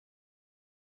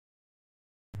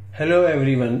Hello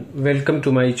everyone, welcome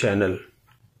to my channel.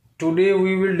 Today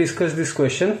we will discuss this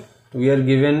question. We are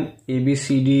given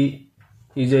ABCD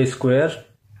is a square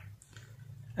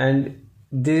and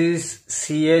this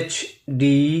CH,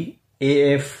 DE,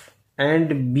 AF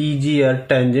and BG are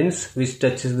tangents which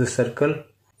touches the circle,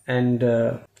 and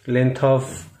length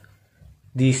of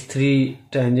these three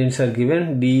tangents are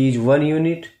given. DE is 1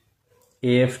 unit,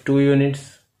 AF 2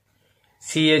 units,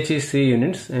 CH is 3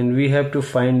 units, and we have to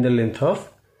find the length of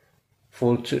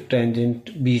fourth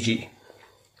tangent BG.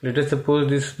 Let us suppose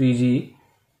this BG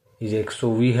is x, so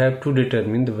we have to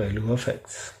determine the value of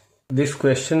x. This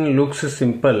question looks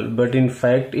simple, but in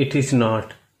fact it is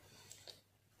not.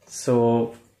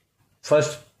 So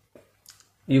first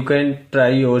you can try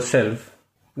yourself,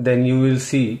 then you will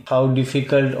see how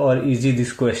difficult or easy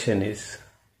this question is.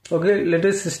 Okay, let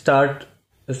us start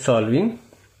solving.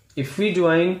 If we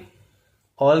join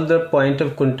all the point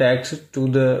of contacts to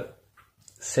the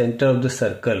center of the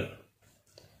circle,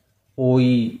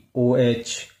 OE,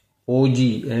 OH, OG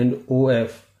and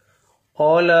OF,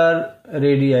 all are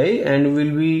radii and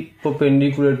will be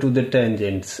perpendicular to the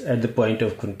tangents at the point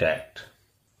of contact.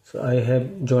 So I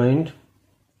have joined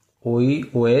OE,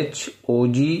 OH,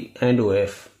 OG and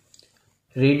OF.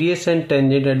 Radius and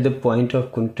tangent at the point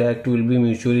of contact will be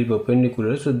mutually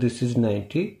perpendicular. So this is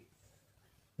 90,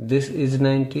 this is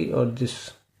 90, or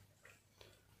this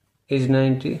is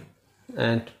 90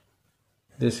 and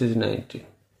this is 90.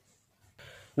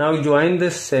 Now join the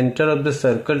center of the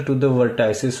circle to the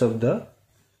vertices of the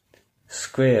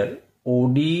square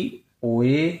OD,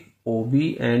 OA, OB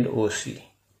and OC.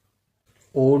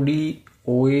 OD,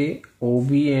 OA,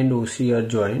 OB and OC are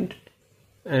joined,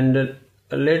 and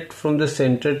let from the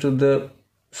center to the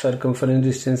circumference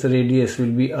distance radius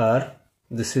will be R.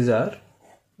 This is R,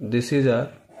 this is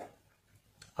R,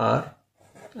 R,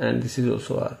 and this is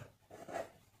also R.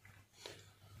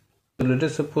 So let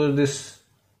us suppose this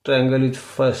triangle is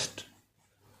first,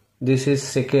 this is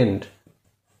second,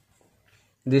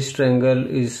 this triangle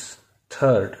is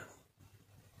third,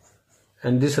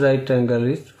 and this right triangle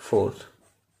is fourth.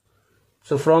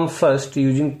 So from first,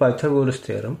 using Pythagoras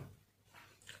theorem,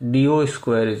 DO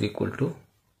square is equal to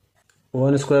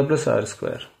 1 square plus R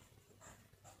square.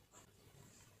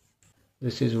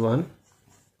 This is 1.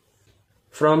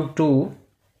 From 2,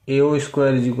 AO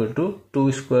square is equal to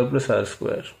 2 square plus R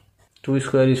square. 2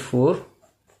 square is 4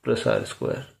 plus R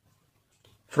square.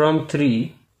 From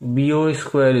 3, BO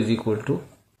square is equal to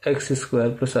X square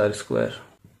plus R square.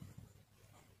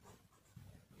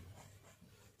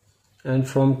 And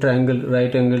from triangle,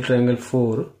 right angle triangle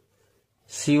 4,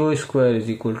 CO square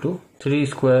is equal to 3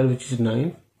 square, which is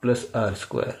 9, plus R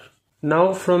square.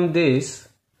 Now from this,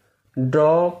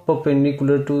 draw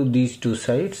perpendicular to these two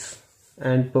sides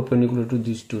and perpendicular to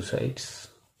these two sides.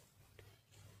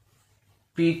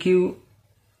 PQ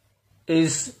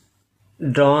is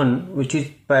drawn which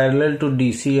is parallel to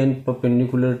DC and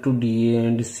perpendicular to DA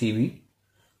and CB,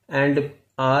 and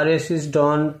RS is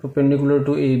drawn perpendicular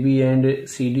to AB and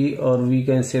CD, or we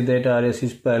can say that RS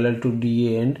is parallel to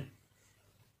DA and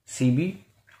CB.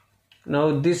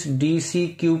 Now this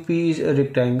DCQP is a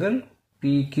rectangle,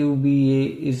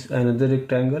 PQBA is another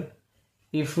rectangle.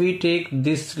 If we take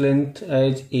this length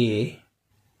as A,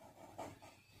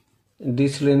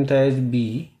 this length as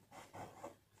B,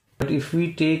 but if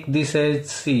we take this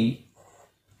as C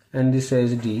and this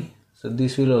as D, so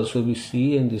this will also be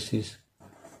C and this is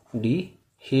D.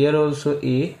 Here also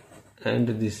A and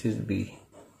this is B.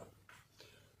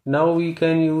 Now we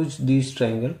can use this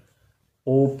triangle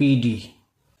OPD.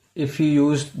 If you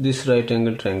use this right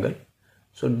angle triangle,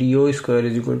 so DO square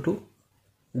is equal to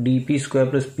DP square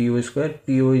plus PO square.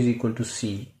 PO is equal to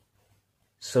C.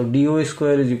 So DO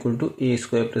square is equal to A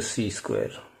square plus C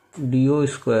square. DO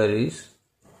square is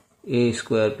A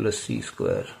square plus C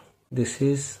square. This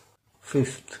is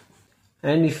fifth.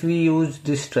 And if we use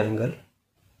this triangle,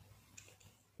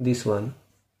 this one,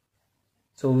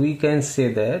 so we can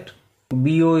say that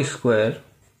BO square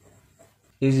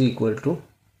is equal to,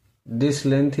 this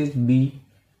length is B,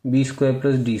 B square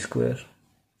plus D square.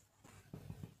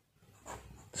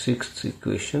 Sixth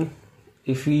equation.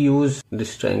 If we use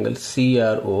this triangle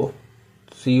CRO,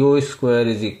 CO square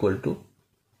is equal to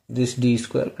this D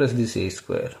square plus this A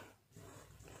square.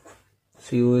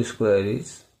 CO square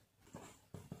is,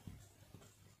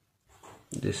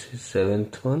 this is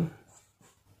seventh one.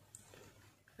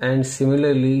 And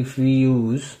similarly, if we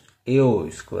use AO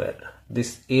square,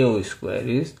 this AO square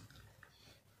is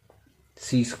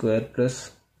C square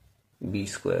plus B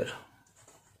square.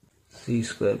 C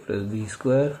square plus B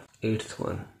square, eighth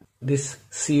one. This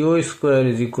CO square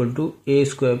is equal to A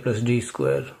square plus D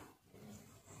square.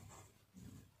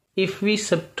 if we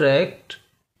subtract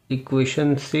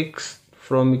equation 6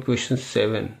 from equation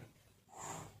 7,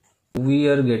 we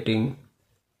are getting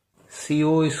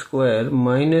CO square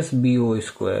minus BO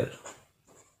square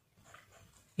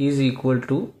is equal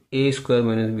to A square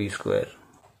minus B square.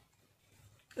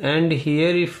 And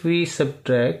here if we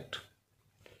subtract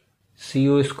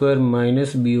CO square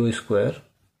minus BO square,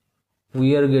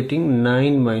 we are getting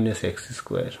 9 minus X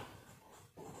square.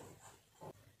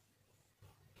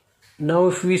 Now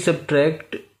if we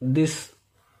subtract this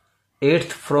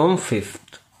 8th from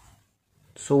 5th,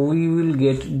 so we will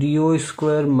get DO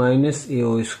square minus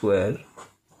AO square.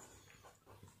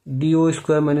 DO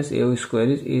square minus AO square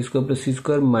is A square plus C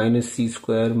square minus C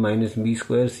square minus B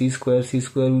square. C square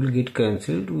will get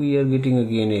cancelled. We are getting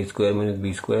again A square minus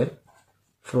B square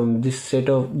from these set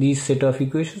of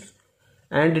equations.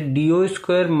 And DO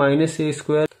square minus A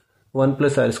square, 1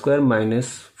 plus R square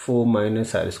minus 4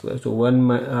 minus R square. So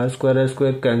 1 R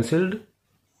square cancelled,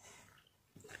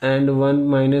 and 1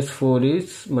 minus 4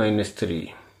 is minus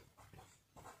 3.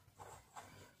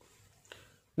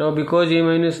 Now because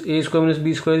A square minus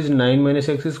B square is 9 minus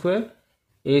X square,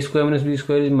 A square minus B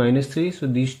square is minus 3, so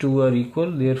these two are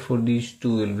equal, therefore these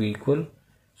two will be equal.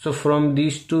 So from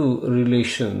these two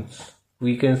relations,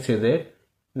 we can say that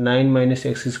 9 minus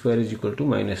X square is equal to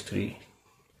minus 3.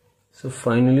 So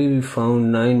finally we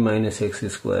found 9 minus X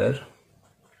square.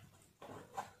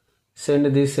 Send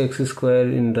this X square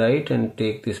in right and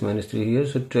take this minus 3 here.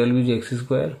 So 12 is X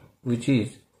square, which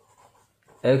is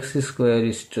X square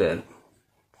is 12.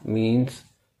 Means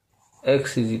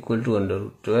X is equal to under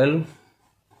root 12,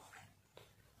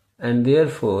 and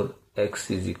therefore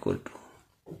X is equal to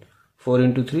 4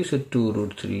 into 3, so 2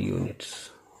 root 3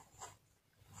 units.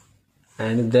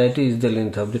 And that is the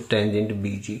length of the tangent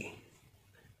BG.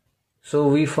 So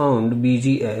we found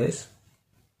BG as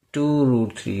 2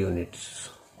 root 3 units.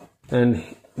 And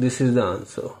this is the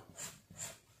answer.